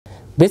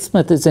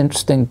Bismuth is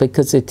interesting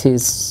because it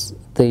is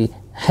the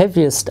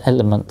heaviest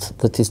element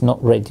that is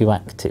not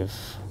radioactive,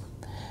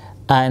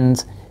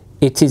 and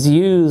it is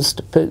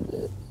used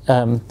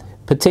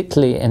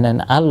particularly in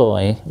an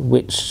alloy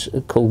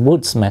called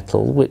Wood's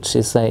metal, which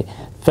is a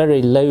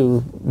very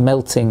low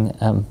melting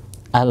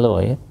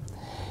alloy,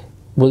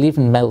 will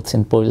even melt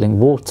in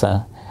boiling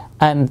water.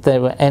 And there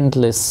were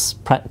endless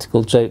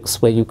practical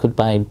jokes where you could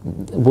buy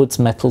Wood's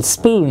metal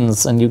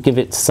spoons and you give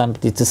it to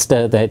somebody to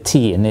stir their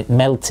tea, and it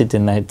melted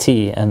in their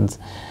tea and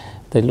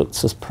they looked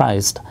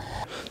surprised.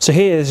 So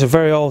here is a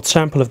very old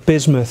sample of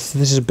bismuth.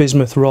 This is a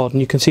bismuth rod, and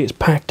you can see it's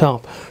packed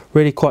up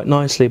really quite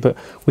nicely, but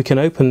we can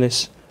open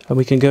this and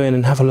we can go in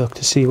and have a look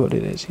to see what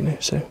it is, you know.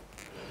 So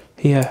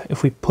here,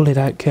 if we pull it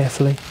out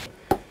carefully,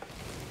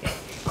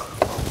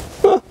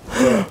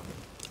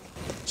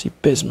 see,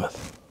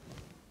 bismuth.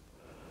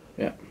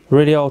 Yeah.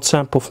 Really old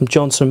sample from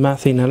Johnson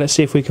Matthey. Now let's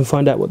see if we can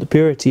find out what the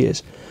purity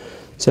is.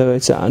 So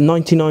it's at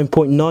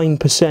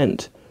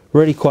 99.9%.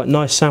 Really quite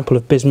nice sample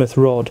of bismuth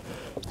rod.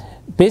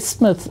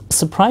 Bismuth,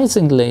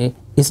 surprisingly,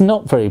 is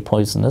not very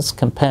poisonous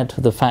compared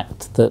to the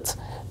fact that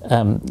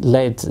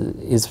lead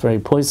is very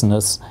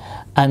poisonous.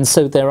 And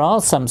so there are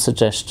some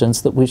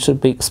suggestions that we should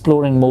be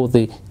exploring more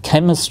the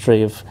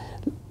chemistry of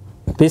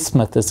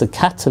bismuth as a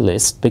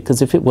catalyst,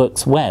 because if it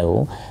works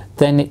well,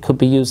 then it could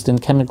be used in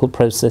chemical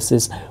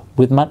processes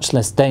with much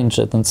less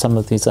danger than some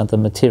of these other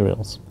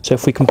materials. So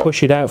if we can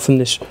push it out from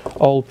this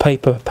old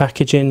paper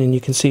packaging, and you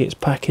can see it's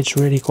packaged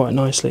really quite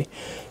nicely.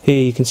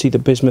 Here you can see the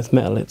bismuth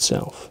metal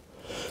itself.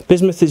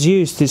 Bismuth is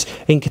used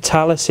in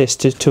catalysis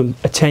to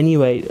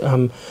attenuate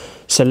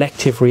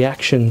selective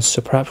reactions,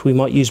 so perhaps we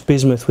might use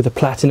bismuth with a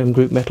platinum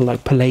group metal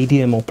like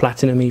palladium or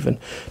platinum even,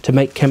 to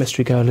make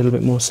chemistry go a little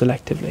bit more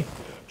selectively.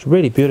 It's a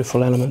really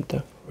beautiful element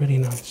though, really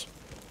nice.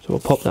 So we'll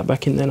pop that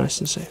back in there nice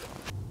and safe.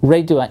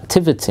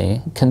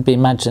 Radioactivity can be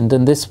imagined,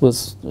 and this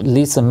was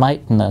Lisa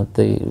Meitner,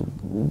 the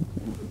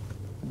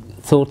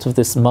thought of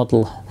this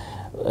model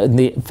in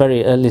the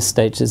very early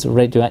stages of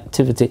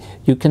radioactivity.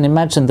 You can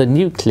imagine the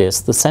nucleus,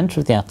 the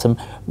centre of the atom,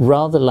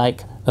 rather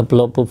like a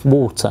blob of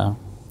water.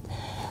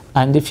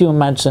 And if you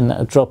imagine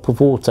a drop of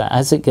water,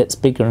 as it gets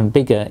bigger and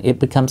bigger, it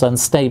becomes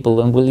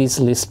unstable and will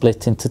easily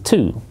split into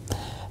two.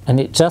 And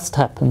it just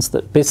happens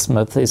that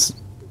bismuth is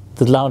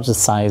the larger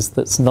size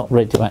that's not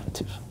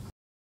radioactive.